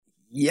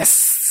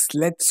Yes,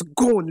 let's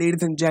go,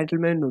 ladies and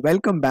gentlemen.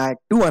 Welcome back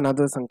to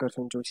another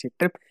Sankarshan Joshi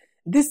trip.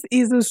 This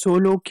is a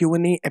solo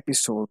Q&A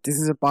episode. This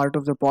is a part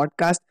of the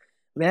podcast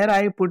where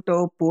I put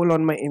a poll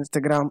on my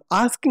Instagram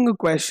asking a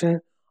question,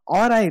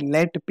 or I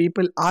let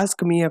people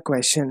ask me a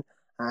question.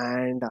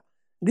 And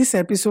this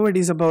episode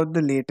is about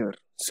the later.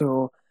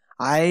 So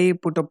I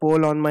put a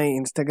poll on my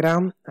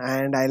Instagram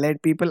and I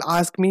let people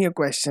ask me a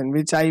question,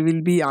 which I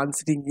will be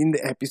answering in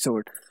the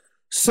episode.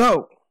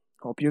 So,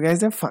 hope you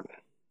guys have fun.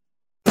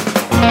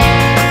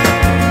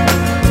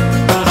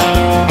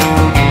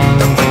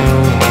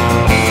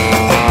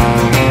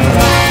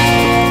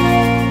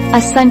 A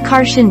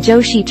Sankarshan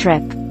Joshi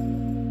trip.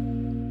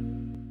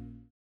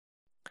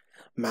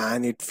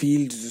 Man, it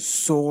feels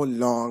so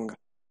long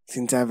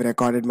since I've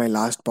recorded my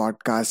last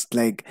podcast.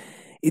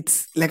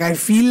 It's like I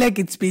feel like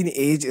it's been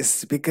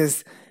ages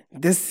because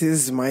this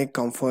is my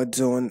comfort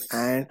zone.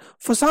 And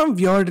for some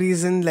weird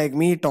reason, like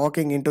me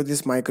talking into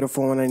this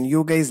microphone and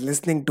you guys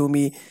listening to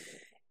me,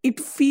 it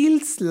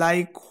feels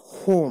like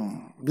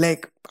home.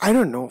 Like, I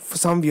don't know, for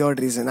some weird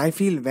reason, I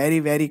feel very,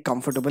 very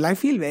comfortable. I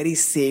feel very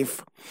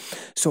safe.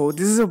 So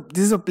this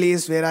is a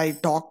place where I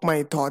talk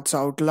my thoughts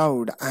out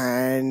loud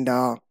and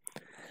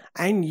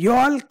you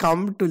all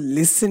come to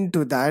listen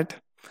to that.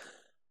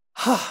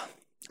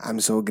 I'm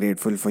so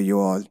grateful for you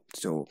all.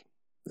 So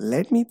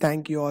let me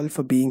thank you all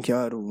for being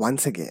here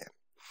once again.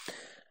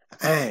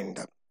 And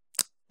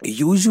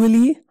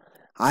usually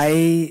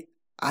I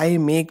I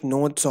make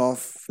notes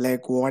of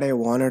like what I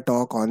want to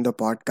talk on the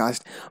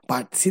podcast.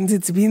 But since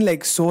it's been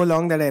like so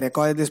long that I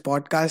recorded this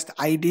podcast,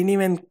 I didn't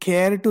even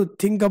care to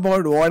think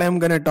about what I'm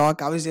gonna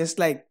talk. I was just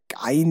like,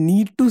 I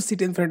need to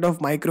sit in front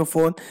of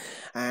microphone,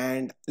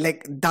 and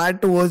like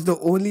that was the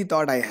only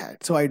thought I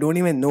had. So I don't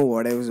even know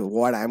what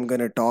I'm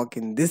gonna talk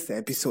in this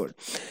episode.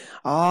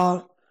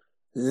 Uh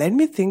let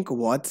me think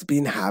what's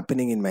been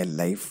happening in my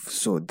life,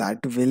 so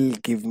that will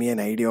give me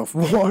an idea of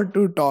what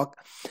to talk.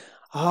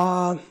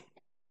 Uh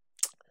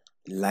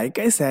like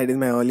I said in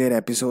my earlier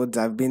episodes,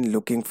 I've been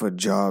looking for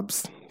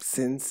jobs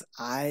since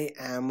I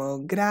am a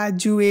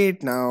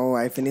graduate now.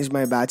 I finished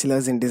my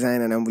bachelor's in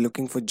design and I'm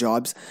looking for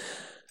jobs.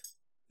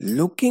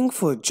 Looking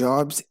for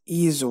jobs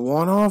is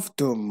one of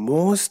the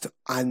most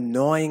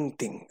annoying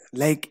thing.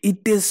 Like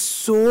it is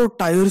so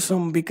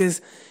tiresome because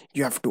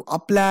you have to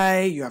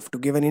apply, you have to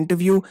give an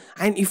interview,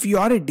 and if you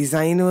are a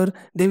designer,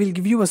 they will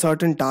give you a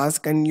certain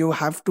task and you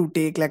have to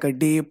take like a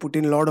day, put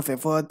in a lot of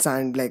efforts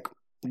and like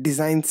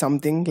design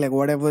something like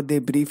whatever they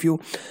brief you.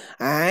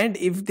 And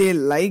if they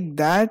like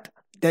that,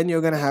 then you're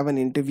gonna have an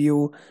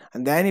interview,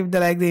 and then if they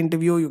like the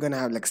interview, you're gonna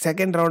have like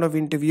second round of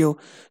interview.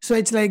 So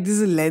it's like this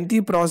is a lengthy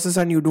process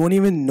and you don't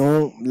even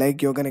know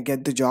like you're gonna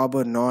get the job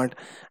or not.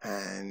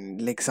 And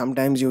like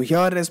sometimes you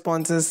hear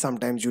responses,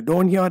 sometimes you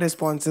don't hear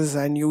responses,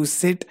 and you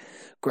sit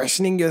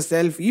questioning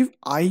yourself, if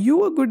are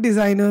you a good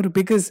designer?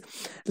 Because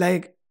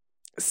like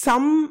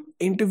some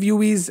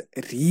interviewees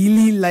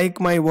really like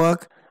my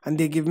work and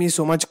they give me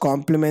so much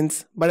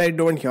compliments, but I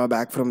don't hear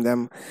back from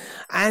them.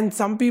 And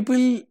some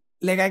people,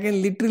 like I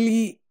can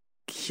literally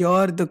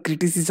hear the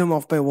criticism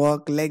of my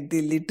work, like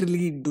they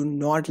literally do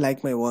not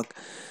like my work.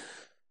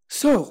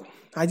 So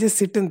I just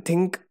sit and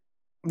think,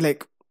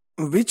 like,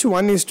 which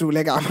one is true?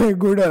 Like, am I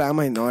good or am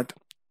I not?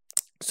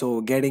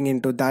 So getting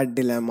into that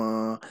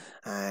dilemma,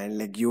 and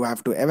like you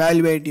have to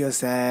evaluate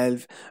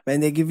yourself when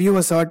they give you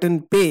a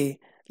certain pay.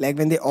 Like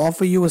when they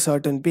offer you a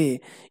certain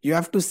pay, you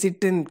have to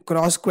sit and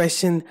cross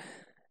question,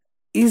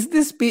 is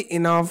this pay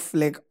enough?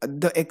 Like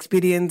the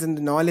experience and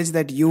the knowledge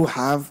that you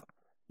have,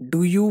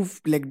 do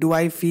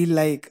I feel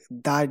like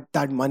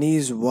that money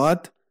is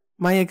worth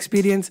my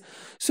experience?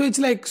 So it's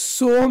like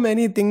so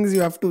many things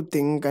you have to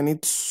think, and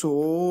it's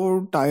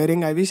so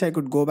tiring. I wish I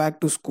could go back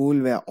to school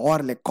where, or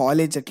like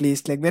college at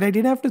least, like where I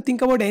didn't have to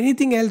think about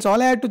anything else.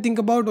 All I had to think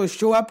about was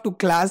show up to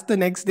class the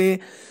next day,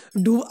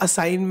 do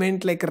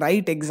assignment, like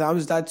write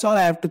exams. That's all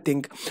I have to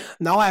think.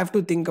 Now I have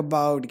to think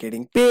about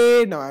getting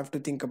paid. Now I have to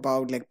think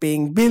about like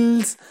paying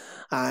bills,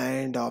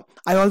 and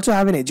I also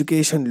have an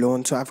education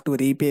loan, so I have to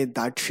repay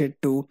that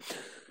shit too.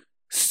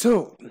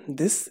 So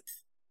this,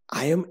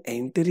 I am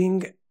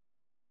entering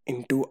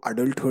into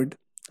adulthood,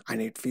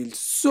 and it feels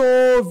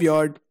so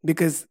weird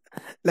because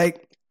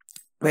like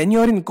when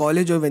you're in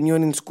college or when you're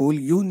in school,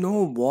 you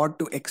know what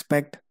to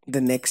expect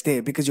the next day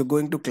because you're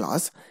going to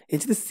class.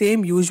 It's the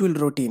same usual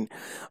routine.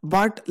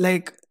 But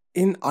like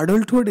in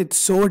adulthood, it's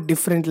so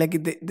different.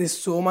 Like there's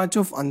so much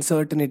of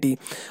uncertainty.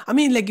 I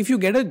mean, like if you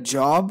get a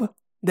job,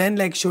 then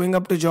like showing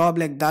up to job,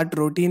 like that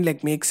routine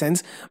like makes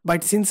sense.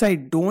 But since I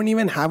don't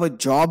even have a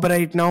job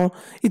right now,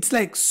 it's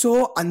like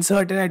so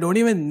uncertain. I don't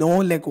even know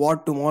like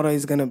what tomorrow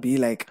is gonna be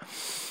like.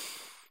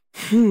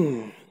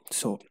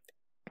 So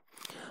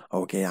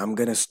okay, I'm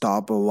gonna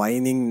stop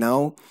whining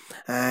now.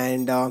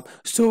 And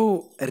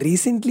so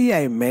recently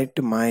I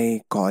met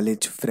my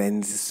college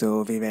friends.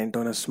 So we went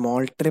on a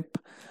small trip,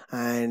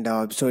 and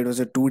so it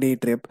was a 2 day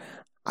trip.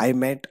 I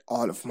met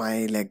all of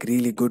my like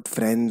really good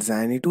friends,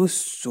 and it was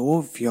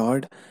so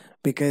weird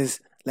because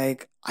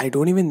like I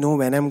don't even know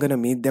when I'm gonna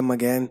meet them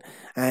again.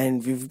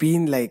 And we've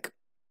been like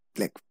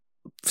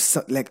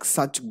like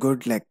such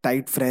good like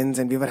tight friends,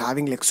 and we were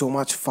having like so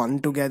much fun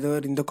together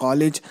in the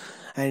college.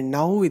 And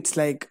now it's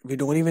like we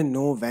don't even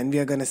know when we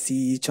are gonna see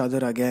each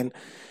other again.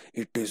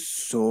 It is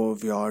so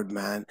weird,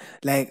 man.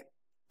 Like,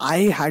 I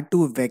had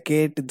to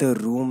vacate the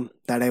room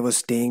that I was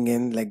staying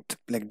in, like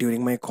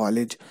during my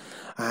college.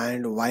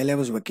 And while I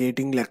was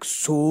vacating, like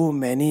so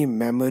many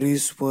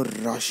memories were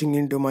rushing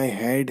into my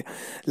head.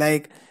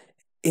 Like,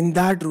 in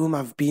that room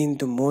I've been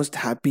the most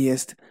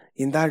happiest.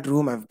 In that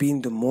room I've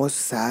been the most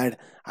sad.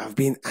 I've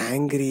been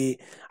angry.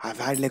 I've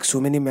had like so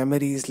many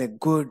memories, like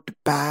good,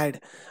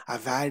 bad.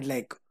 I've had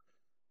like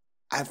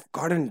I've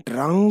gotten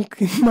drunk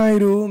in my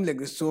room. Like,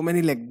 there's so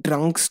many like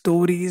drunk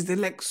stories. They're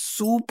like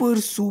super,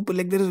 super.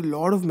 Like, there's a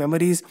lot of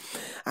memories.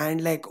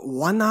 And like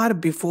 1 hour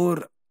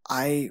before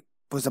I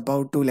was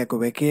about to like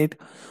vacate,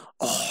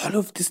 all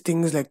of these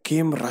things like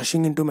came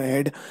rushing into my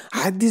head.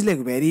 I had this like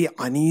very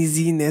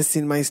uneasiness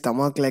in my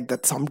stomach, like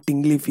that some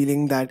tingly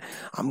feeling that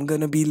I'm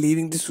gonna be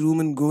leaving this room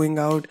and going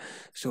out.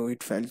 So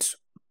it felt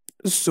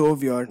so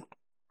weird.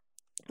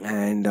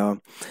 And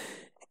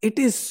it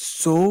is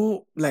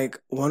so like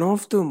one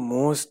of the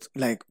most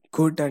like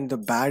good and the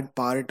bad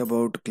part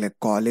about like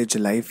college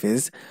life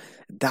is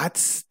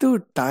that's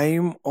the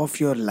time of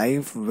your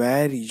life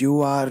where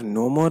you are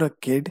no more a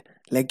kid,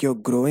 like you're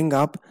growing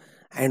up,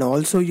 and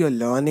also you're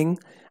learning,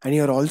 and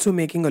you're also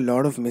making a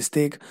lot of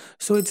mistake.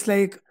 So it's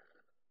like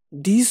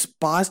these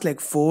past like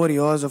 4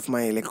 years of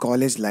my like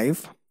college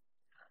life,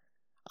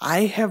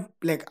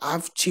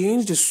 I've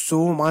changed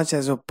so much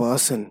as a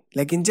person,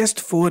 like in just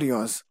 4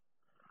 years.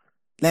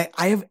 Like,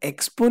 I have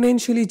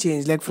exponentially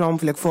changed, like from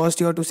like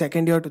first year to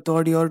second year to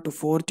third year to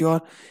fourth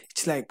year.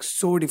 It's like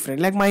so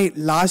different. Like, my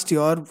last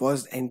year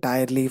was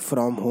entirely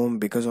from home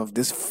because of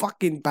this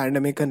fucking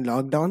pandemic and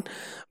lockdown.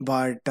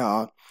 But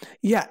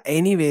yeah,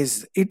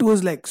 anyways, it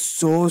was like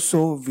so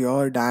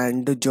weird,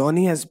 and the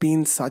journey has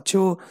been such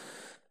a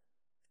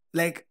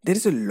like there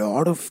is a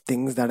lot of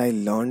things that I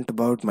learned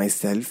about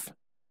myself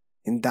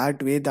in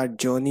that way. That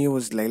journey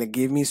was like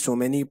gave me so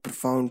many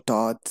profound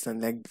thoughts,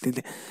 and like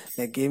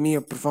gave me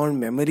a profound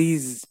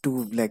memories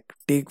to like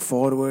take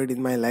forward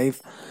in my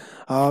life.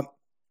 uh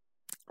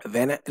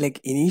when I,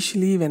 like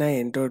initially when I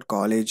entered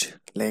college,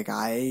 like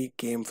I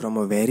came from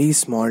a very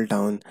small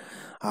town.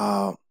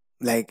 uh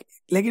like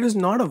it was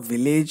not a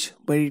village,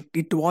 but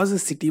it was a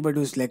city, but it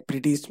was like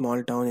pretty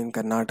small town in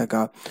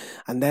Karnataka.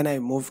 And then I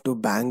moved to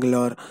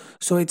Bangalore.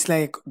 So it's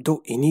like the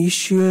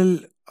initial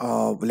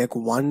like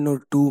 1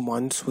 or 2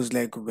 months was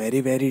like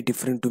very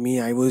different to me.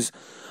 I was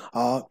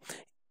uh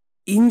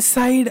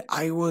inside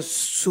I was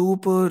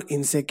super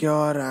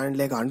insecure and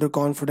like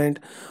underconfident,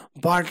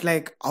 but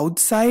like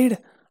outside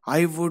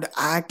I would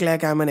act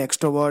like I'm an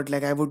extrovert.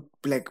 Like, I would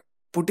like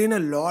put in a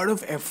lot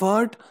of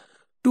effort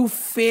to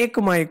fake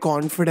my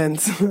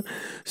confidence.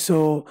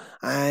 So,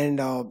 and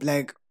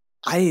like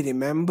I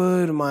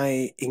remember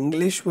my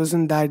English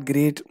wasn't that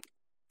great.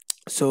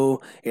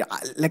 So yeah,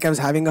 like I was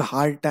having a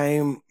hard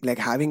time like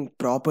having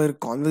proper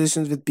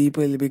conversations with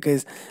people,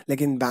 because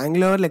like in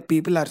Bangalore, like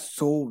people are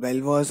so well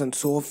versed and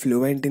so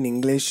fluent in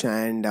English,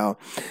 and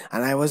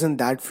I wasn't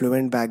that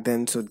fluent back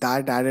then, so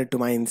that added to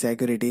my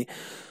insecurity.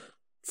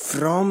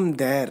 From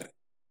there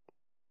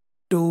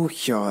to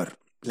here,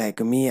 like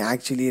me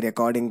actually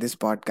recording this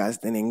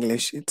podcast in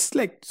English, it's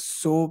like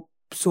so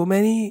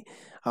many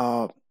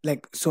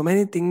like so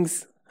many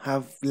things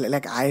have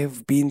like I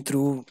have been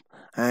through,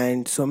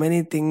 and so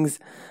many things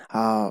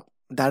uh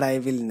that I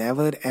will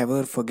never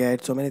ever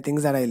forget. So many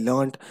things that I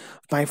learned.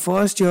 My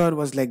first year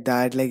was like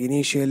that, like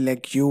initial,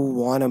 like you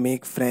wanna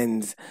make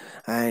friends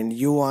and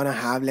you wanna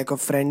have like a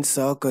friend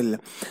circle.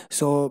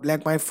 So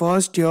like my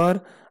first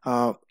year,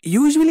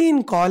 usually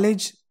in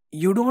college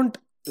you don't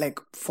like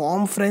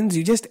form friends,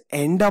 you just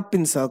end up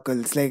in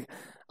circles. Like,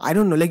 I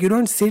don't know, like you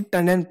don't sit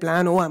and then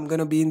plan, oh, I'm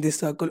gonna be in this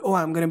circle, oh,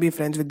 I'm gonna be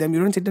friends with them.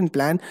 You don't sit and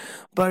plan,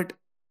 but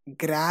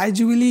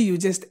gradually you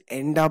just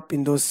end up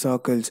in those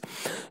circles.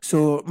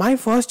 So my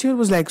first year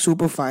was like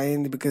super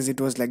fine, because it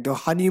was like the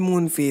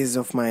honeymoon phase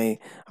of my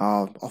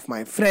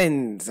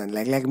friends, and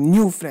like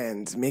new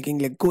friends, making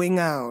like going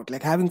out,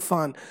 like having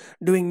fun,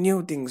 doing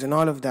new things and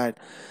all of that.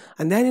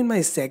 And then in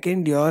my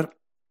second year,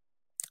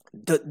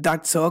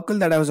 that circle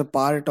that I was a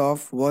part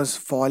of was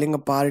falling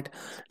apart.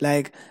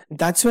 Like,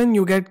 that's when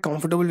you get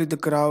comfortable with the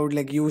crowd,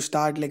 like you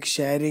start like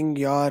sharing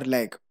your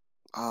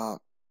uh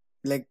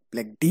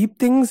like deep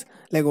things,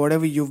 like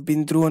whatever you've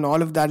been through and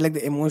all of that, like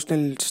the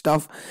emotional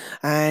stuff.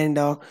 And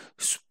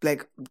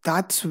like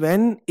that's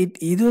when it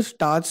either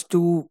starts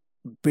to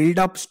build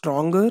up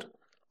stronger,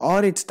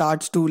 or it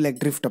starts to like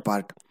drift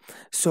apart.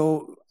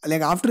 So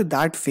like after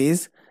that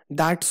phase,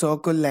 that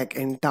circle like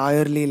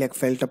entirely like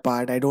fell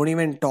apart. I don't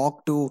even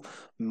talk to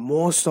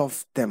most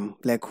of them,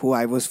 like who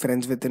I was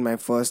friends with in my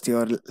first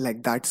year.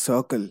 Like that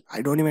circle,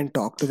 I don't even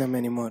talk to them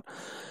anymore.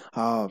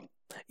 uh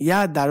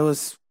yeah, that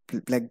was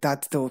like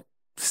that's the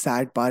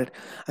sad part.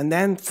 And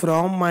then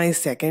from my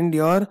second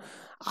year,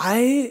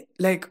 I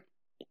like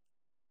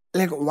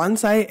like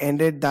once I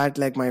ended that,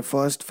 like my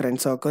first friend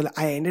circle,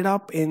 I ended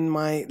up in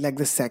my like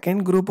the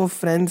second group of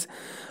friends.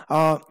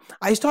 uh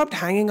I stopped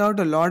hanging out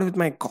a lot with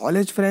my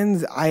college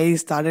friends. I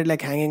started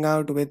like hanging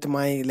out with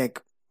my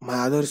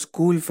other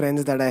school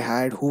friends that I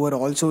had, who were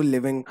also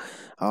living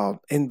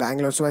in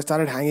Bangalore. So I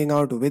started hanging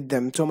out with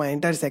them, so my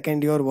entire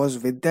second year was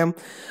with them.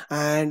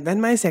 And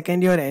when my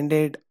second year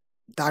ended,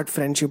 that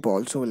friendship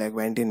also like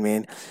went in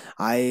vain.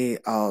 I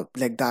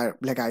like that,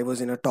 like I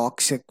was in a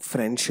toxic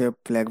friendship,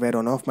 like where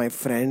one of my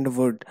friend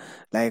would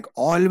like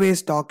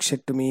always talk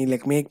shit to me,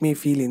 like make me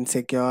feel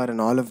insecure and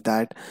all of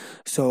that.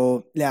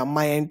 So yeah,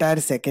 my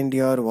entire second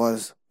year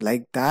was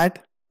like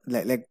that.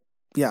 Like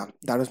yeah,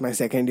 that was my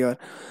second year.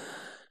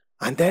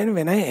 And then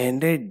when I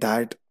ended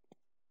that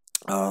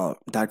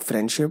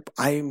friendship,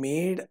 I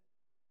made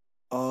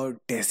a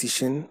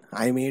decision,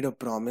 I made a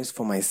promise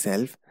for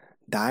myself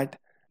that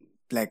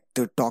like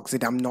the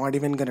toxic, I'm not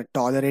even gonna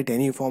tolerate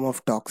any form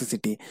of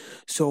toxicity.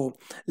 So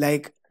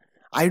like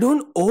I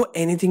don't owe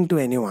anything to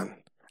anyone.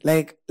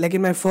 Like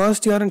in my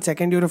first year and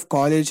second year of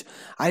college,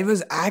 I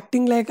was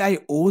acting like I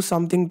owe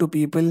something to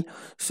people.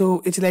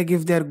 So it's like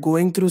if they're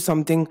going through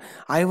something,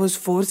 I was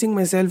forcing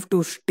myself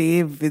to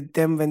stay with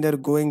them when they're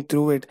going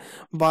through it.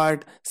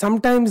 But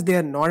sometimes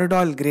they're not at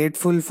all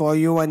grateful for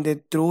you, and they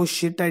throw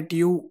shit at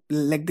you,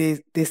 like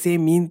they say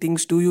mean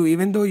things to you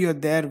even though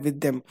you're there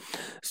with them.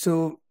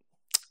 So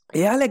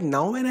yeah, like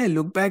now when I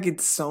look back,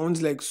 it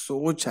sounds like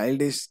so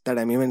childish that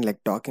I'm even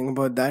like talking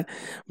about that.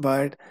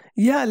 But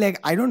yeah, like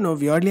I don't know,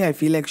 weirdly I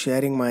feel like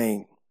sharing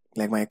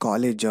my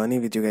college journey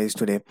with you guys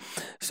today.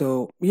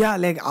 So yeah,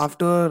 like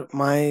after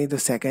my the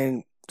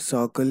second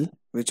circle,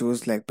 which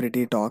was like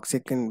pretty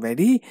toxic and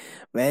very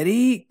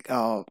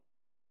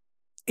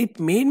it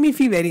made me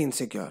feel very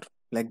insecure,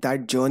 like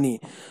that journey.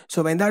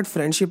 So when that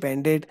friendship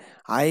ended,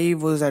 I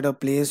was at a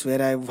place where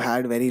I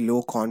had very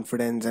low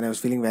confidence and I was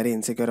feeling very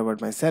insecure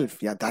about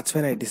myself. Yeah, that's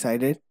when I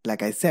decided,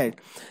 like I said,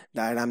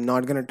 that I'm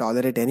not going to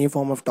tolerate any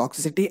form of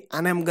toxicity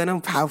and I'm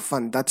going to have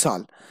fun, that's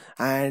all.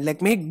 And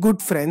like make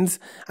good friends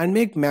and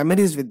make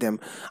memories with them.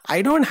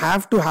 I don't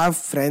have to have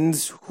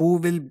friends who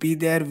will be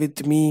there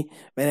with me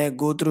when I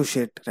go through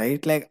shit,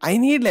 right? Like I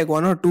need like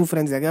one or two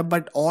friends like that,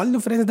 but all the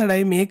friends that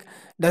I make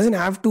doesn't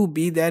have to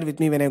be there with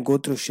me when I go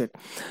through shit.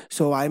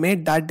 So I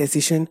made that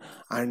decision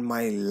and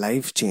my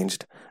life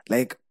changed.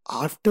 Like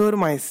after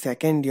my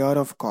second year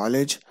of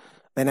college,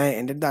 when I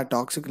ended that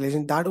toxic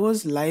relation, that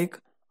was like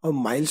a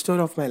milestone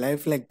of my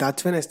life. Like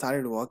that's when I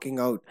started working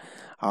out.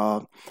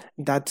 uh,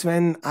 that's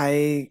when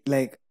I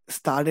like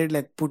started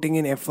like putting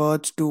in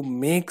efforts to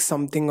make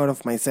something out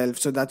of myself.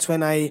 So that's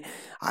when I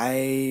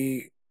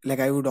like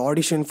I would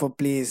audition for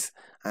plays,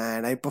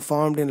 and I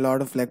performed in a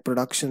lot of like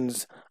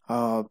productions,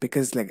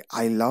 because like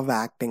I love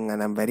acting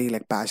and I'm very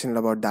like passionate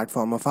about that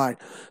form of art.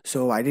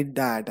 So I did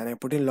that and I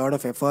put in a lot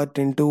of effort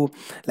into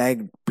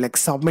like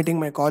submitting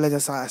my college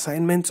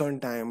assignments on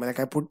time. Like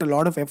I put a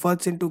lot of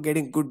efforts into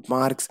getting good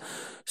marks.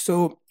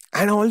 So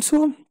and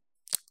also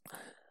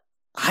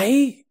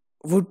I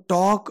would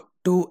talk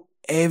to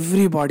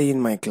everybody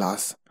in my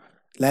class.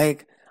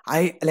 Like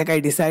I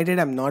decided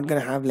I'm not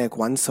gonna have like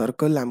one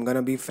circle. I'm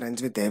gonna be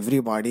friends with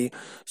everybody.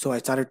 So I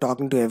started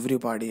talking to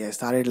everybody. I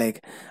started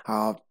like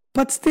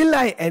but still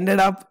I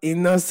ended up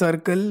in a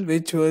circle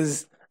which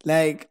was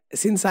like,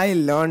 since I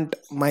learned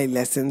my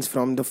lessons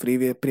from the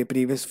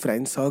previous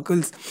friend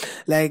circles,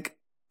 like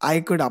I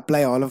could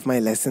apply all of my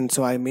lessons.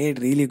 So I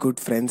made really good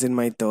friends in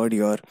my third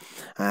year,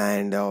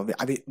 and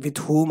with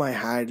whom I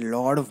had a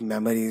lot of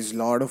memories,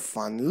 lot of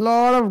fun,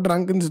 lot of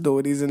drunken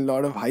stories, and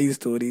lot of high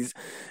stories.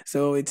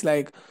 So it's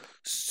like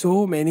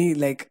so many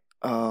like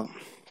I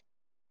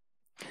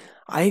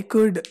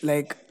could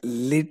like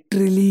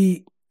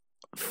literally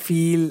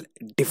feel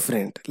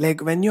different.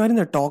 Like when you are in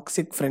a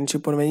toxic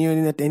friendship or when you're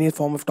in any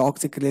form of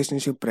toxic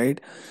relationship,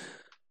 right?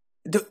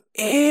 The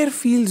air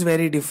feels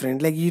very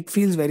different, like it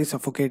feels very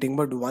suffocating.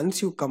 But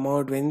once you come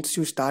out, once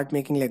you start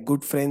making like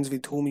good friends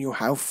with whom you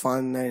have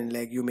fun and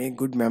like you make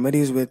good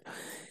memories with,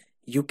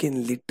 you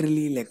can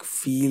literally like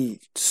feel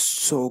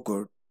so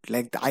good.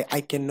 Like I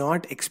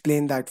cannot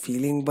explain that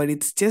feeling, but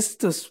it's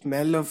just the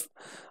smell of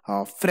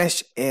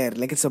fresh air.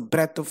 Like it's a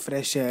breath of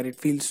fresh air. It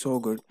feels so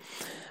good.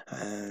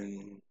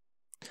 And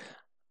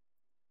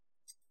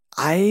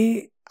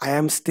I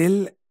am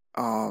still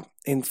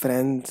in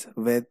friends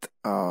with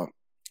I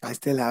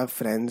still have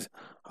friends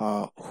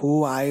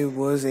who I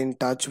was in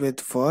touch with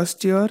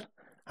first year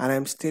and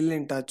I'm still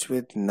in touch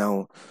with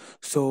now.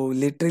 So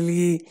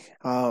literally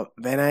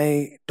when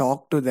I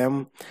talk to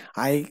them,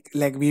 I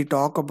like we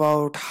talk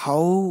about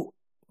how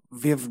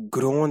we've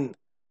grown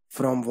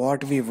from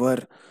what we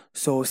were.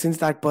 So since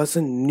that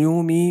person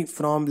knew me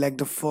from like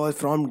the first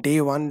from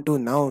day one to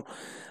now,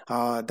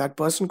 that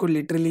person could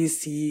literally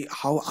see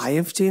how I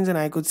have changed, and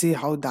I could see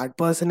how that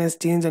person has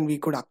changed, and we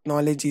could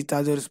acknowledge each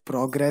other's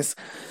progress.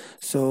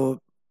 So,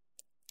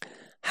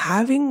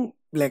 having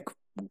like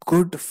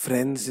good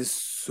friends is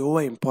so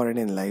important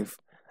in life.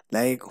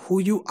 Like who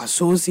you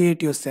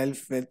associate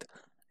yourself with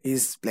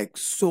is like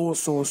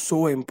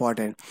so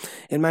important.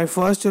 In my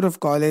first year of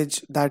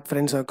college, that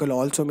friend circle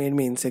also made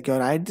me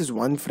insecure. I had this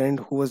one friend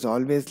who was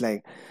always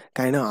like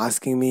kind of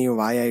asking me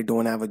why I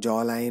don't have a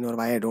jawline or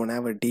why I don't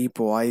have a deep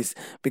voice,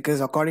 because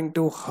according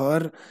to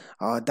her,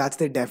 that's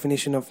the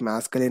definition of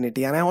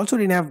masculinity. And I also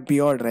didn't have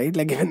beard, right?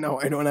 Like even now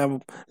I don't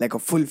have like a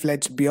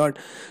full-fledged beard.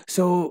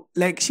 So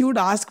like she would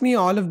ask me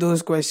all of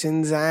those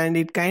questions, and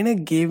it kind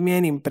of gave me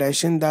an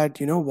impression that,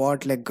 you know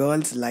what, like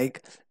girls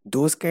like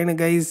those kind of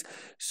guys.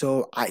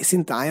 So I,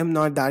 since I am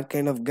not that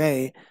kind of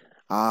guy,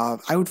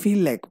 I would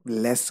feel like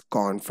less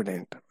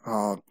confident.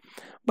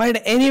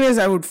 But anyways,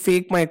 I would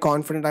fake my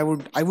confidence.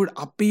 I would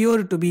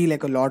appear to be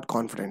like a lot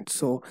confident.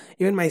 So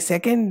even my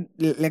second,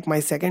 like my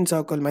second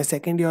circle, my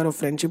second year of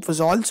friendship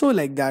was also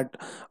like that.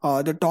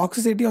 The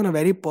toxicity on a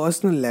very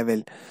personal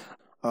level.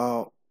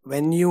 uh,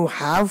 when you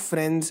have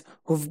friends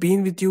who've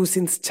been with you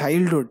since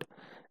childhood,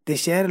 they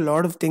share a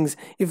lot of things.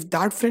 If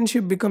that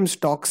friendship becomes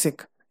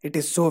toxic, it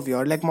is so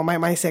weird. Like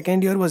my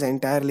second year was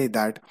entirely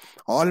that.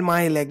 All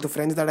my, like the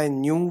friends that I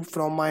knew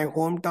from my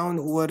hometown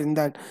who were in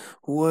that,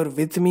 who were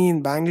with me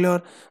in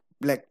Bangalore,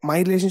 like my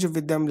relationship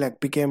with them like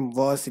became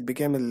worse. It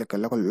became like a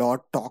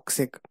lot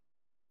toxic,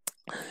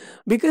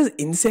 because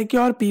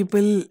insecure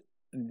people,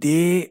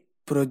 they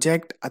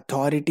project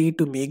authority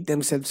to make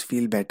themselves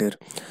feel better.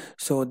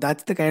 So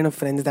that's the kind of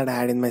friends that I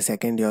had in my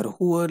second year,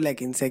 who were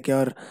like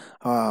insecure.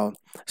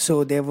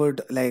 So they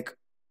would like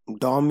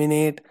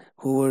dominate,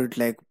 who would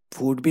like,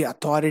 who would be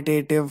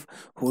authoritative,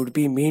 who would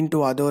be mean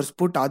to others,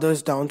 put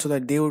others down so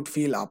that they would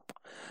feel up.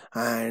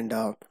 And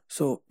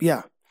so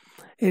yeah,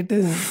 it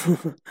is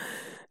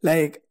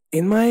like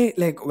in my,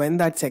 like when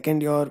that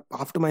second year,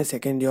 after my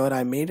second year,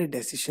 I made a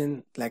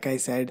decision, like I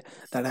said,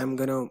 that I'm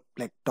gonna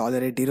like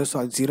tolerate zero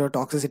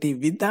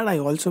toxicity. With that, I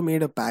also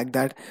made a pact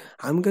that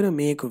I'm gonna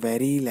make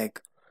very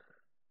like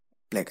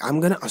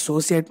I'm gonna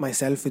associate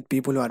myself with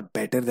people who are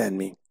better than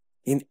me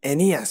in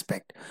any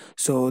aspect.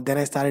 So then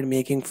I started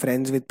making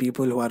friends with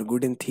people who are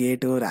good in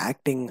theater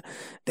acting.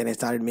 Then I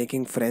started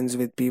making friends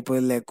with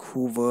people like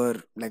who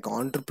were like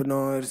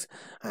entrepreneurs.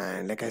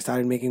 And like I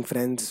started making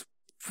friends,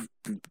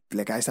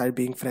 like I started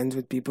being friends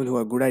with people who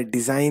are good at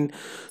design.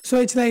 So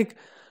it's like,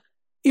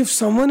 if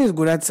someone is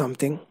good at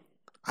something,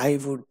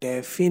 I would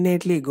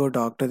definitely go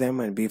talk to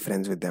them and be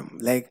friends with them.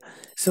 Like,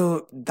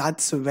 so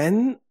that's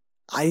when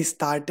I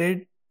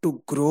started to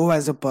grow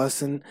as a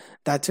person.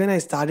 That's when I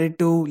started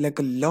to like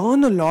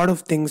learn a lot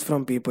of things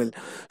from people.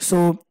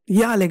 So,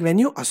 yeah, like when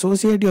you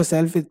associate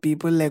yourself with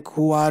people like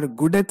who are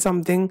good at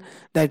something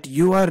that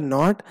you are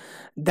not,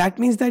 that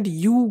means that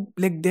you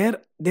like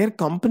their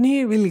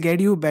company will get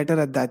you better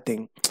at that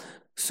thing.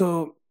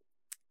 So,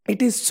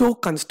 it is so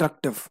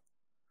constructive.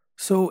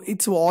 So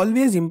it's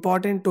always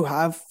important to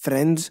have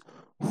friends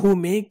who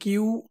make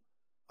you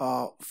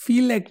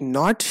feel like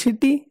not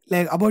shitty,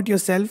 like about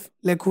yourself,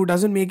 like who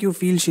doesn't make you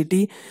feel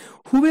shitty,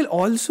 who will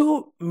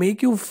also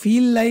make you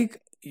feel like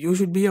you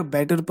should be a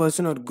better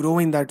person or grow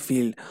in that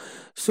field.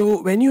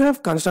 So when you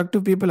have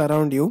constructive people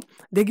around you,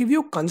 they give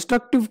you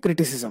constructive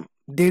criticism.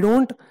 They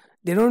don't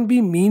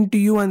be mean to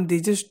you, and they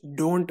just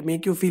don't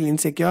make you feel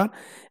insecure.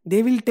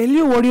 They will tell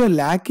you what you're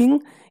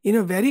lacking in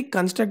a very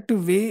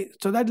constructive way,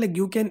 so that like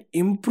you can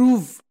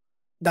improve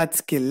that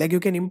skill, like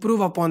you can improve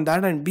upon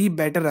that and be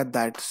better at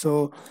that.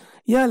 So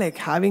yeah, like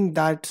having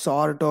that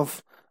sort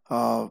of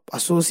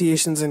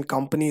associations and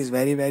company is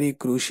very very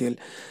crucial.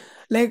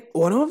 Like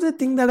one of the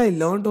things that I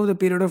learned over the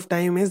period of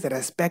time is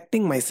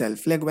respecting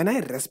myself. Like when I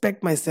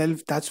respect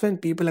myself, that's when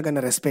people are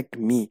gonna respect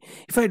me.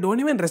 If I don't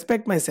even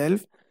respect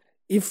myself,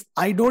 if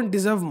I don't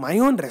deserve my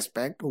own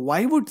respect,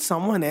 why would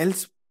someone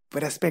else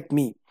respect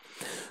me?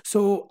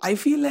 So I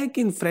feel like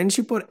in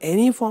friendship or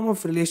any form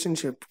of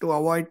relationship, to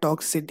avoid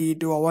toxicity,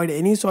 to avoid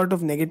any sort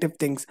of negative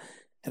things,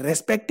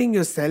 respecting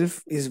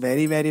yourself is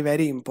very, very,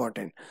 very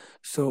important.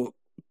 So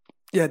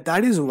yeah,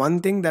 that is one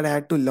thing that I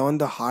had to learn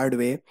the hard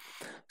way.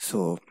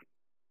 So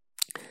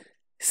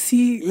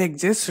see, like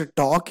just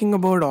talking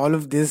about all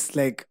of this,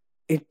 like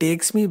it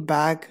takes me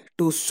back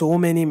to so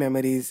many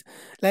memories.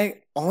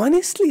 Like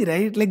honestly,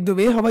 right? Like the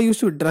way how I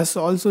used to dress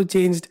also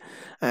changed,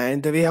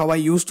 and the way how I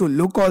used to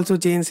look also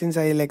changed since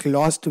I like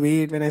lost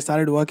weight when I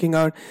started working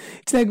out.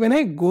 It's like when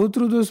I go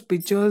through those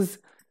pictures,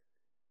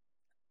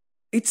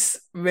 it's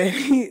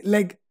very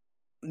like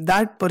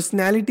that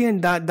personality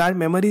and that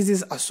memories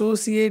is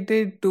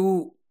associated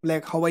to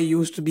like how I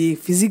used to be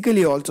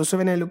physically also. So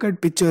when I look at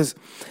pictures,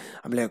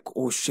 I'm like,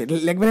 oh shit.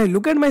 Like when I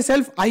look at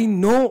myself, I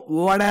know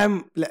what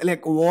I'm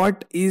like,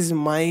 what is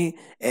my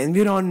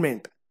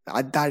environment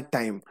at that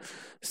time.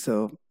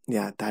 So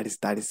yeah, that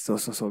is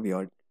so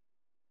weird.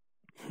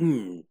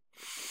 Hmm.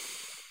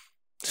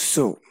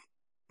 So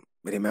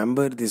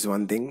remember this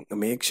one thing: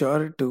 make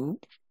sure to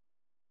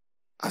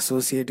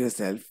associate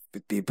yourself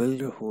with people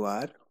who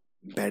are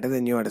better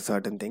than you at a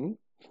certain thing,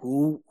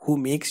 who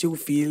makes you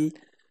feel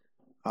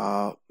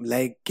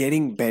like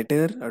getting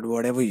better at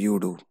whatever you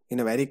do in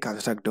a very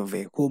constructive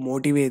way, who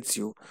motivates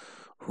you,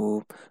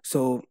 who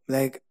so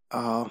like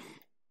I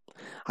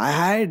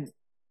had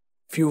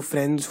few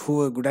friends who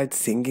were good at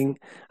singing.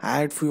 I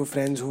had few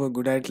friends who were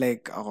good at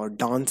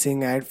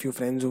dancing. I had few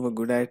friends who were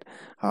good at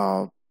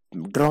uh,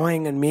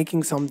 drawing and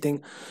making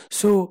something.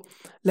 So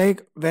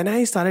like when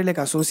I started like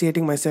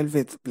associating myself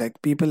with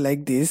like people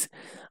like this,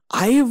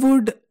 I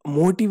would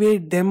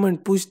motivate them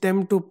and push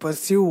them to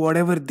pursue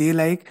whatever they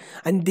like,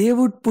 and they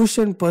would push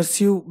and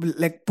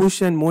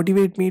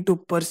motivate me to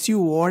pursue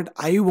what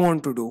I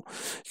want to do.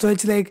 So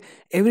it's like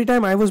every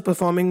time I was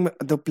performing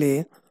the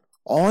play,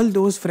 all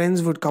those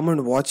friends would come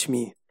and watch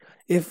me.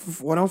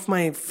 If one of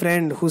my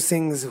friend who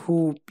sings,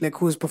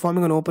 who's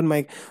performing on open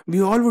mic,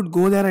 we all would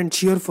go there and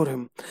cheer for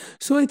him.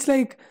 So it's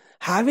like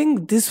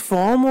having this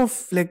form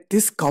of like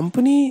this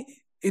company,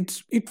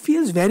 it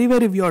feels very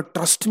very weird,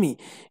 trust me.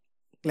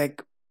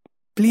 Like,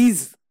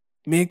 please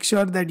make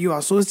sure that you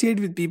associate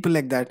with people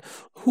like that,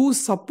 who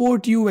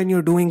support you when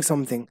you're doing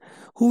something,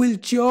 who will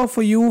cheer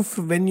for you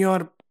when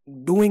you're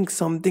doing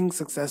something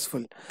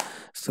successful.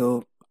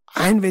 So,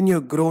 and when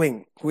you're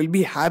growing, who will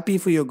be happy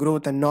for your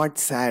growth and not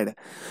sad.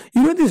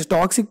 You know, these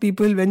toxic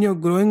people, when you're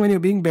growing, when you're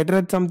being better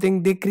at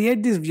something, they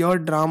create these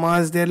weird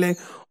dramas. They're like,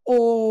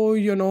 oh,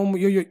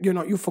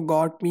 you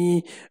forgot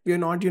me, you're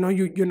not,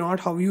 you're not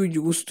how you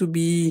used to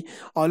be,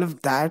 all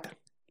of that.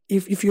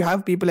 If you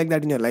have people like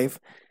that in your life,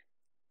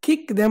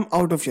 kick them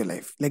out of your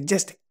life. Like,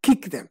 just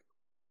kick them.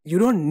 You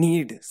don't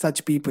need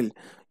such people.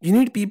 You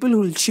need people who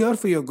will cheer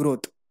for your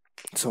growth.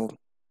 So,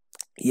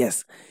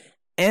 yes,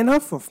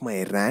 enough of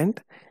my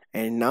rant.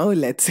 And now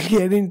let's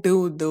get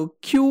into the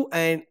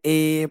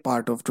Q&A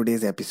part of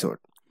today's episode.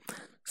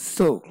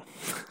 So,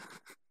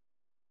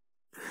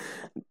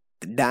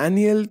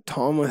 Daniel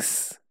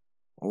Thomas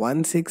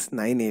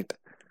 1698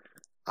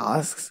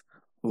 asks,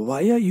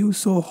 why are you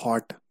so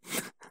hot?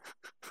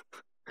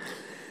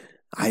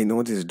 I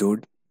know this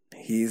dude.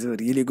 He's a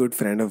really good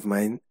friend of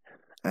mine.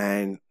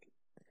 And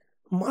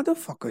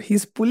motherfucker,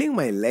 he's pulling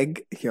my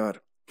leg here.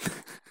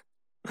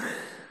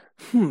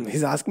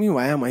 He's asking me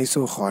why am I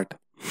so hot?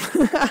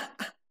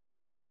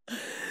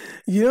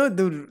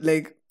 The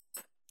like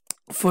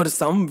for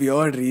some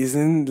weird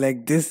reason,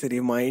 like this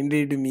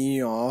reminded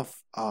me of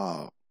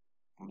a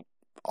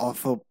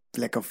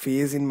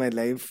phase in my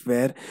life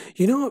where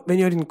when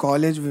you're in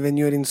college, when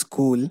you're in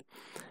school,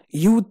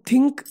 you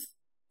think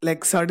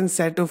like certain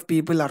set of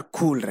people are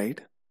cool, right?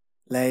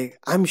 Like,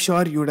 I'm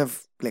sure you would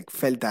have like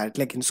felt that,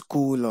 like in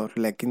school or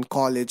like in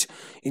college,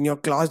 in your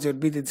class there'd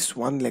be this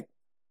one, like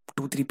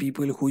two three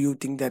people who you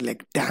think they're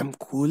like damn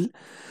cool.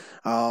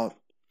 uh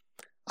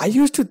I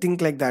used to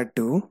think like that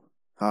too.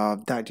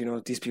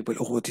 That these people,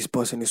 oh, this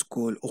person is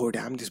cool, oh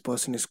damn, this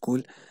person is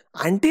cool,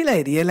 until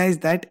I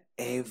realized that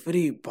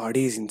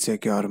everybody is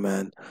insecure,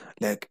 man.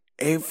 Like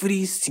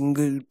every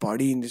single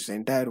body in this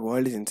entire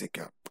world is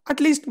insecure. At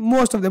least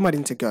most of them are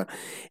insecure.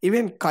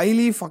 Even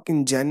Kylie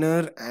fucking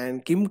Jenner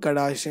and Kim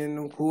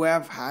Kardashian, who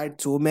have had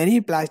so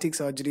many plastic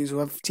surgeries, who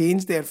have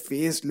changed their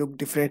face, look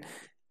different,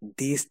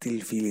 they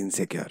still feel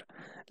insecure.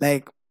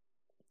 Like,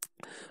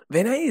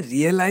 when I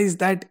realized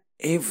that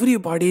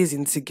everybody is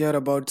insecure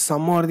about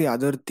some or the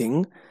other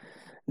thing,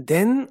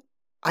 then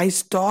I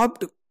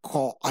stopped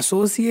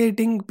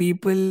associating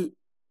people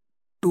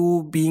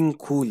to being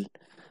cool.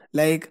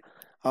 Like,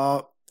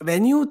 uh,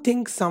 when you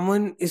think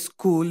someone is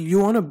cool, you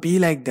want to be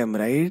like them,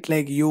 right?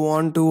 Like, you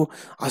want to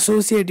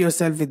associate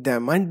yourself with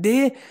them, and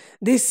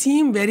they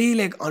seem very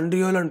like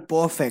unreal and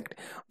perfect.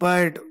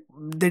 But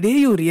the day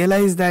you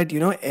realize that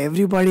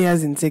everybody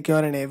has insecure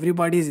and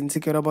everybody is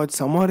insecure about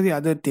some or the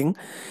other thing,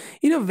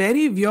 in a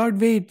very weird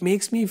way, it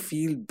makes me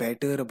feel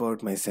better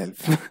about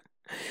myself.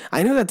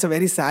 I know that's a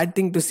very sad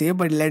thing to say,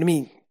 but let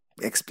me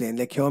explain.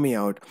 Like, hear me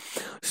out.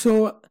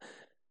 So,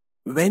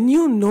 when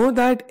you know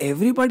that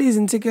everybody is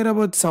insecure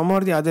about some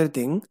or the other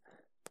thing,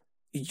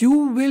 you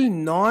will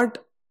not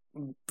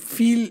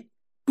feel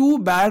too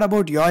bad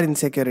about your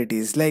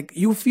insecurities. Like,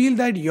 you feel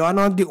that you're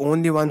not the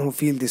only one who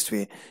feel this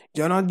way,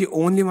 you're not the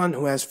only one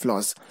who has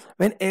flaws.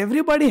 When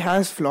everybody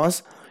has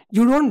flaws,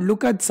 you don't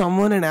look at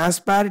someone and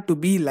aspire to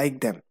be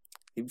like them.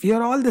 We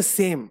are all the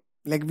same.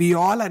 Like, we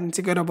all are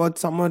insecure about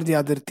some or the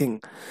other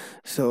thing.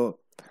 So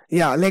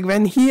yeah, like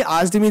when he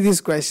asked me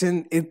this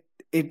question,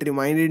 it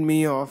reminded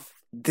me of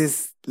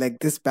this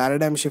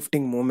paradigm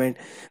shifting moment.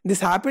 This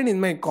happened in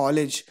my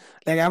college.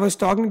 Like, I was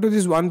talking to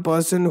this one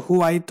person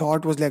who I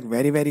thought was like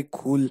very very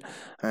cool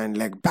and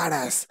like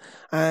badass,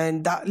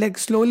 and that, like,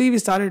 slowly we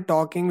started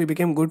talking, we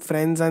became good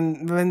friends.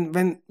 And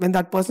when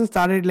that person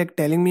started like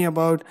telling me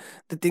about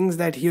the things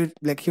that he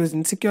was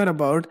insecure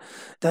about,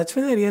 that's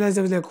when I realized,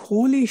 I was like,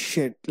 holy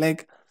shit,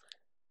 like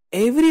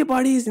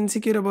everybody is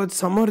insecure about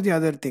some or the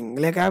other thing.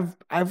 Like,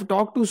 I've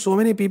talked to so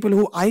many people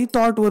who I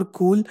thought were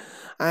cool,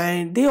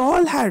 and they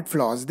all had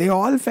flaws, they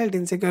all felt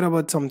insecure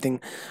about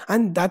something.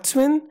 And that's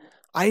when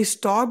I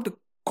stopped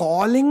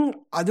calling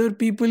other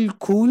people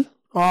cool,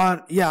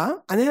 or yeah,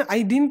 and then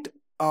I didn't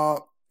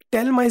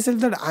tell myself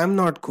that I'm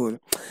not cool.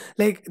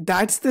 Like,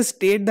 that's the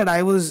state that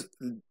I was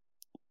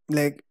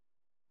like,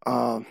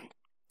 uh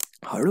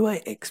how do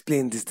I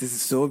explain this? This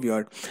is so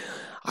weird.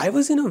 I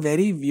was in a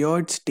very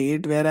weird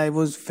state where I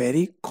was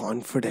very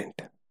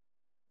confident.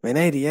 when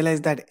I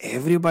realized that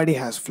everybody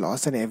has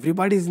flaws and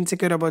everybody is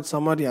insecure about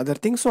some or the other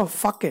thing, so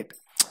fuck it.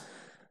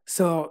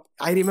 So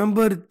I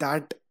remember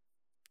that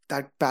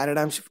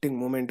paradigm shifting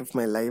moment of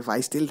my life. I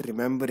still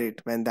remember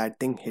it when that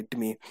thing hit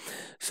me.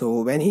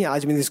 So when he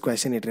asked me this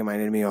question, it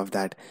reminded me of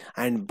that.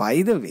 And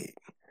by the way,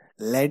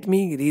 let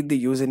me read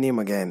the username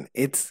again.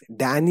 It's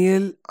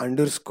Daniel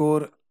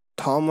underscore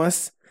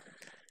Thomas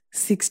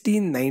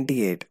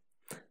 1698.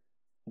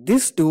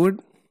 This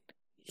dude,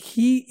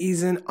 he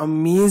is an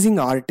amazing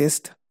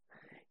artist.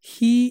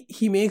 He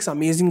makes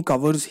amazing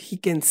covers. He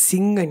can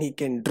sing and he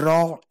can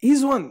draw.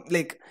 He's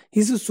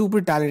a super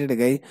talented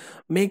guy.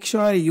 Make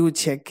sure you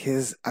check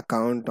his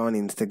account on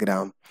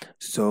Instagram.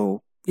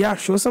 So yeah,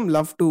 show some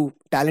love to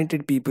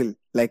talented people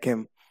like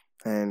him.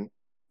 And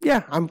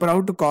yeah, I'm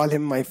proud to call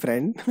him my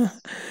friend.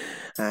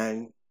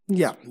 And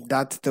yeah,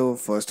 that's the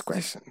first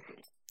question.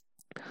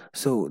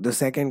 So the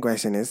second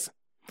question is,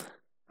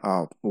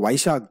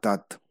 Vaishak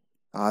Dutt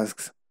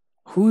asks,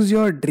 who's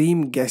your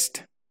dream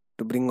guest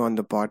to bring on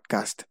the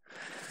podcast?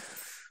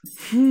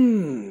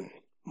 Hmm.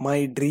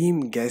 My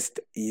dream guest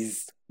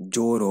is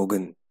Joe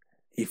Rogan.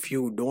 If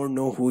you don't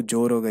know who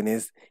Joe Rogan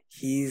is,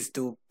 he's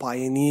the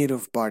pioneer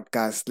of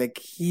podcasts. Like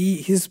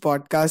his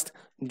podcast,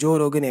 Joe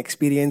Rogan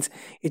Experience,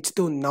 it's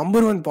the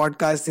number one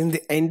podcast in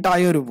the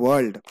entire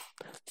world.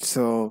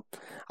 So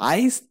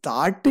I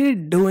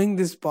started doing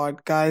this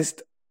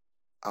podcast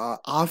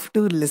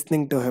after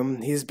listening to him.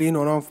 He's been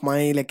one of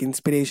my like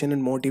inspiration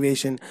and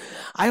motivation.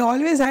 I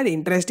always had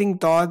interesting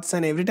thoughts,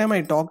 and every time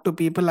I talk to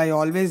people, I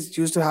always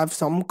used to have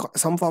some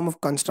form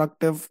of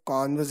constructive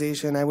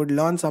conversation. I would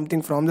learn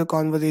something from the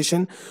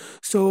conversation.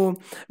 So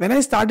when I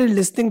started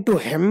listening to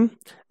him,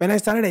 when I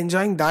started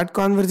enjoying that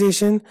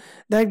conversation,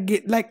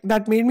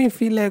 that made me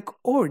feel like,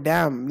 oh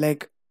damn,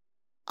 like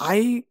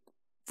I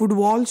would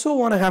also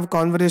want to have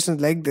conversations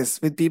like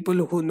this with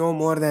people who know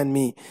more than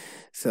me.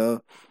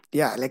 So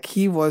yeah, like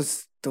he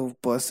was the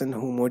person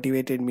who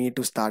motivated me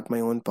to start my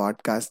own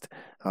podcast.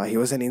 He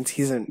was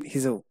he's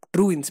a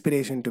true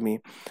inspiration to me.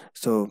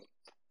 So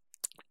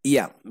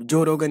yeah,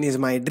 Joe Rogan is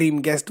my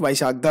dream guest.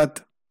 Vaishak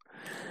Dutt.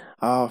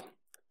 Uh,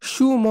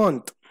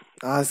 Shumont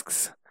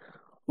asks,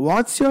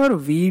 what's your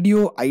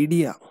video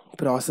idea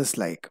process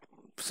like?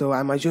 So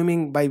I'm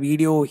assuming by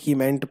video he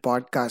meant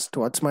podcast.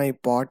 What's my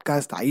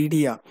podcast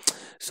idea?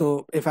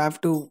 So if I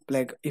have to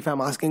like if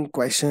I'm asking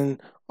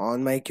question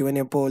on my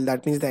Q&A poll,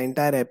 that means the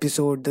entire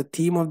episode, the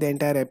theme of the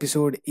entire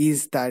episode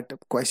is that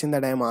question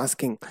that I'm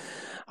asking.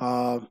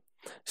 Uh,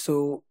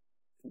 so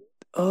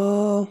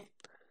uh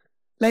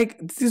like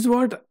this is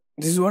what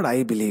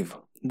I believe,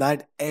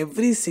 that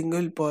every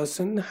single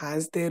person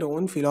has their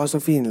own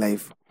philosophy in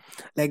life.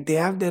 Like they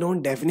have their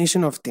own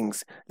definition of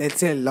things. Let's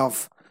say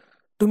love.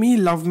 To me,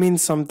 love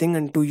means something,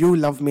 and to you,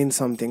 love means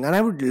something. And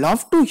I would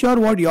love to hear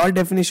what your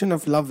definition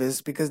of love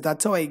is, because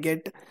that's how I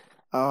get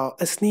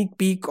a sneak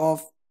peek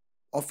of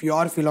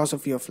your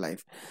philosophy of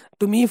life.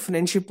 To me,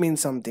 friendship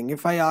means something.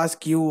 If I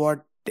ask you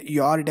what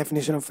your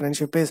definition of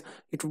friendship is,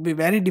 it would be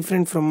very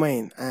different from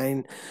mine.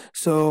 And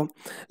so,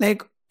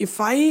 like, if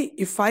I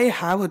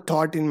have a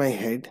thought in my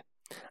head,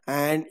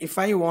 and if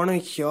I want to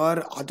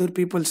hear other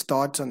people's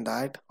thoughts on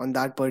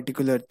that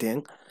particular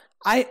thing,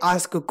 I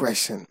ask a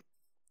question,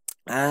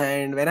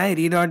 and when I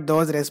read out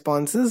those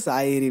responses,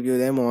 I review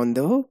them on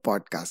the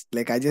podcast.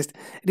 Like I just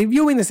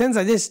review, in a sense,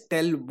 I just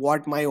tell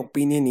what my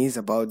opinion is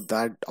about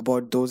that,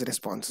 about those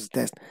responses.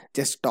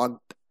 Just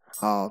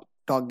uh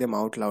talk them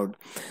out loud.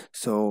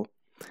 So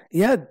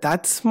yeah,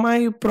 that's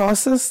my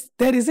process.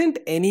 There isn't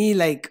any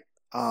like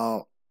a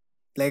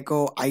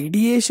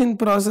ideation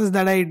process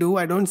that I do.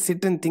 I don't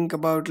sit and think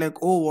about like,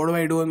 oh, what do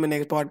I do in my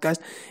next podcast?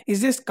 It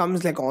just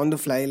comes like on the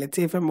fly. Let's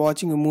say if I'm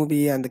watching a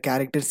movie and the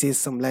character says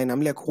some line,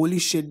 I'm like, holy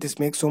shit, this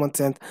makes so much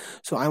sense.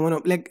 So I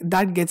want to like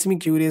that gets me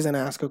curious and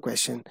I ask a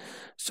question.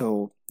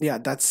 So yeah,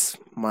 that's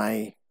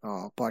my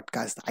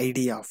podcast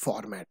idea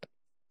format.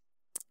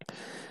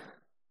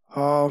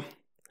 uh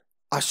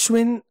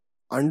Ashwin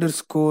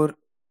underscore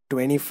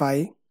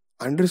 25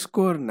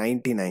 underscore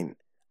 99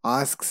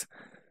 asks,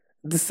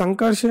 the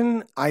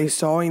Sankarshan I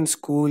saw in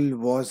school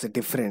was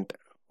different.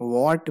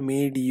 What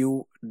made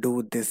you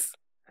do this?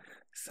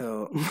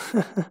 So,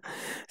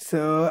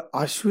 so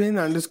Ashwin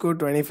underscore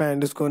 25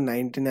 underscore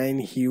 99,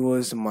 he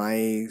was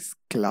my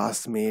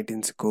classmate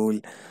in school.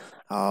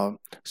 Uh,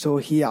 so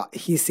he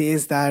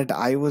says that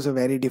I was a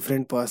very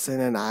different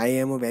person and I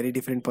am a very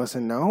different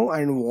person now.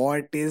 And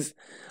what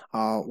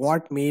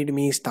made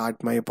me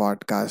start my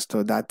podcast?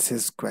 So that's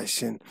his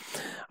question.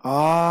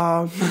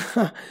 Um,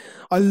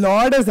 a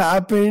lot has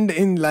happened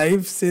in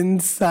life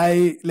since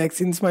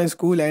my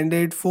school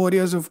ended. 4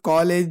 years of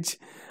college,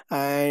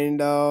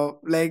 and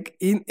like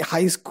in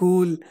high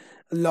school,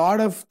 a lot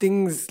of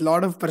things,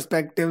 lot of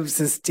perspectives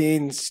has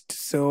changed.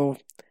 So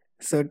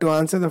to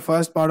answer the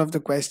first part of the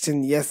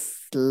question, yes,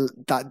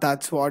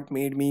 that's what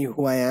made me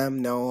who I am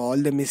now. All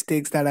the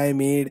mistakes that I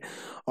made,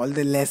 all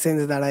the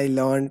lessons that I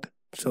learned.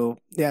 So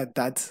yeah,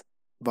 that's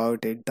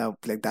about it.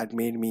 That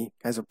made me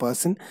as a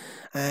person.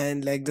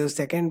 And like the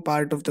second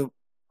part of the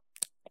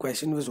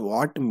question was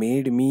what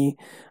made me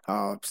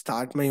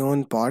start my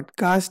own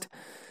podcast.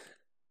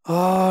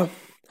 Uh,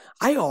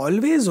 I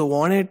always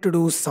wanted to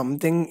do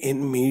something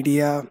in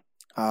media.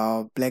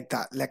 Like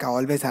that, like I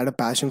always had a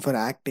passion for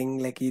acting.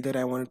 Like either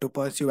I wanted to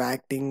pursue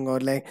acting or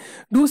like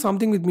do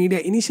something with media.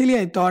 Initially,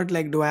 I thought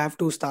like, do I have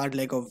to start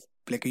like a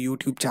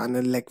YouTube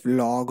channel, like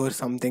vlog or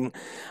something?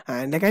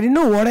 And like I didn't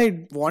know what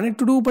I wanted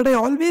to do, but I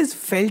always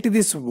felt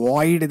this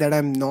void that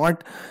I'm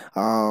not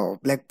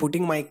like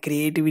putting my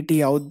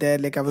creativity out there.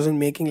 Like I wasn't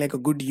making like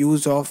a good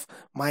use of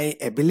my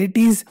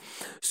abilities.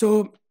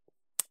 So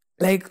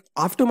like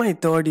after my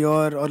third year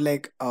or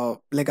like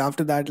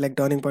after that like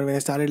turning point when I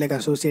started like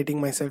associating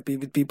myself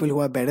with people who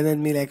are better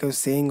than me, like I was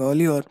saying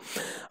earlier,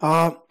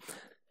 uh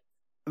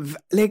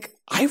like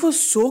I was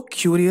so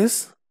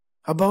curious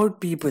about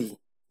people.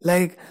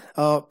 Like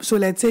so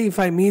let's say if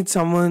I meet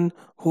someone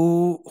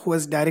who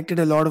has directed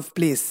a lot of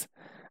plays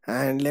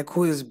and like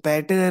who is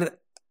better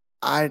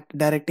at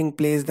directing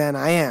plays than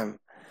I am,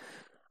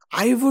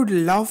 I would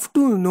love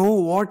to know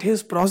what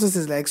his process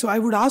is like. So I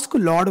would ask a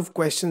lot of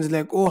questions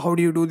like, oh, how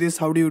do you do this?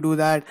 How do you do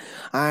that?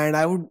 And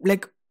I would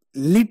like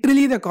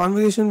literally the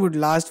conversation would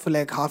last for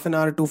like half an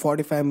hour to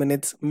 45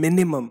 minutes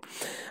minimum.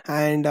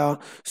 And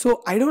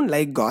so I don't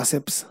like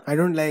gossips. I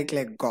don't like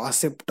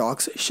gossip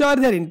talks. Sure,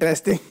 they're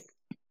interesting,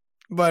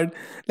 but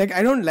like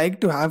I don't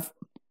like to have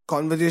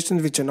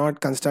conversations which are not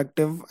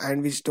constructive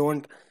and which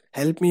don't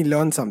help me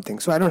learn something.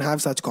 So I don't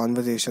have such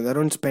conversations. I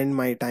don't spend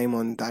my time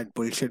on that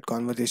bullshit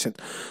conversation.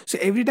 So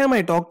every time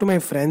I talk to my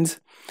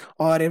friends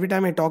or every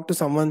time I talk to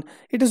someone,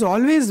 it has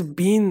always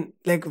been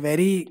like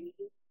very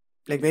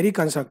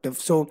constructive.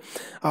 So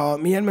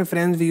me and my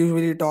friends, we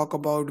usually talk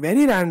about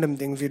very random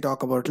things. We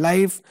talk about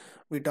life,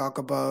 we talk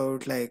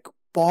about like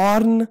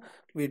porn,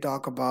 we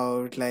talk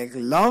about like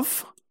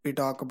love, we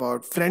talk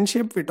about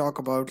friendship, we talk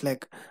about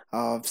like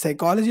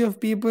psychology of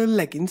people,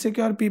 like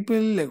insecure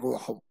people, like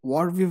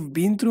what we've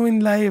been through in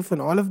life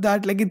and all of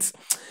that. Like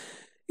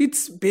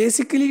it's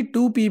basically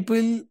two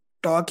people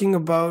talking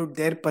about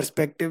their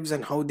perspectives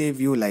and how they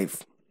view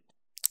life.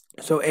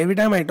 So every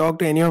time I talk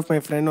to any of my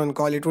friend on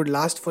call, it would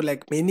last for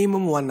like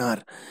minimum 1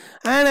 hour.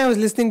 And I was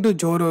listening to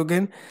Joe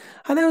Rogan,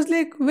 and I was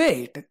like,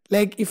 wait,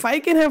 like if I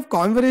can have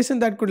conversation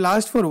that could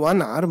last for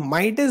 1 hour,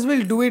 might as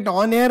well do it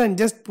on air and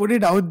just put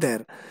it out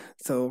there.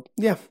 So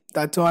yeah,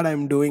 that's what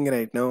I'm doing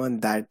right now,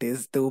 and that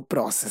is the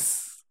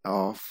process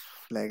of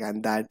like,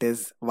 and that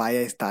is why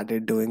I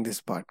started doing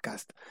this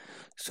podcast.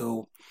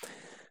 So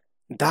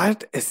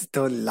that is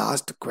the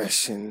last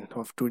question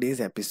of today's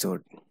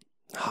episode.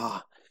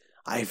 Ha.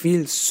 I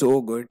feel so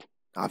good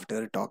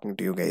after talking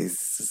to you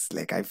guys.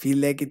 Like, I feel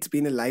like it's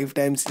been a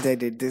lifetime since I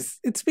did this.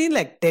 It's been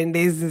like 10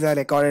 days since I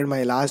recorded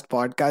my last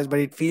podcast, but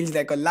it feels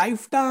like a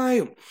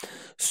lifetime.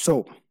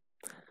 So,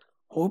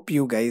 hope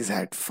you guys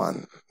had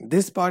fun.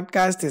 This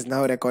podcast is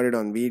now recorded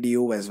on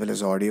video as well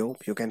as audio.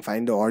 You can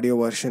find the audio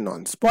version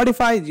on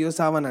Spotify,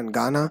 JioSaavn, and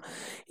Ghana.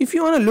 If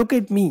you want to look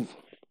at me,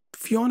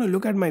 if you want to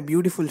look at my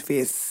beautiful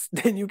face,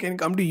 then you can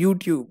come to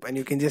YouTube and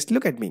you can just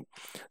look at me.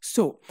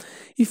 So,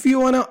 if you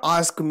want to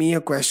ask me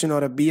a question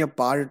or be a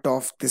part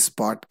of this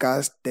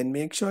podcast, then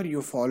make sure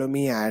you follow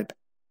me at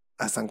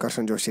a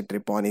Sankarshan Joshi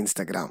trip on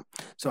Instagram.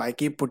 So, I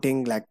keep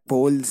putting like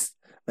polls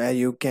where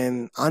you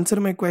can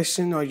answer my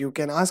question or you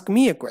can ask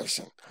me a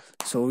question.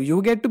 So,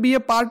 you get to be a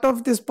part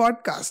of this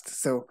podcast.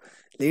 So,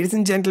 ladies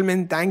and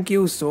gentlemen, thank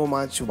you so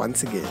much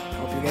once again.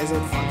 Hope you guys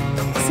had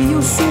fun. See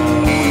you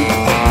soon.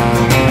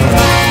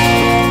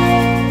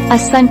 A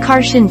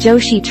Sankarshan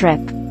Joshi trip.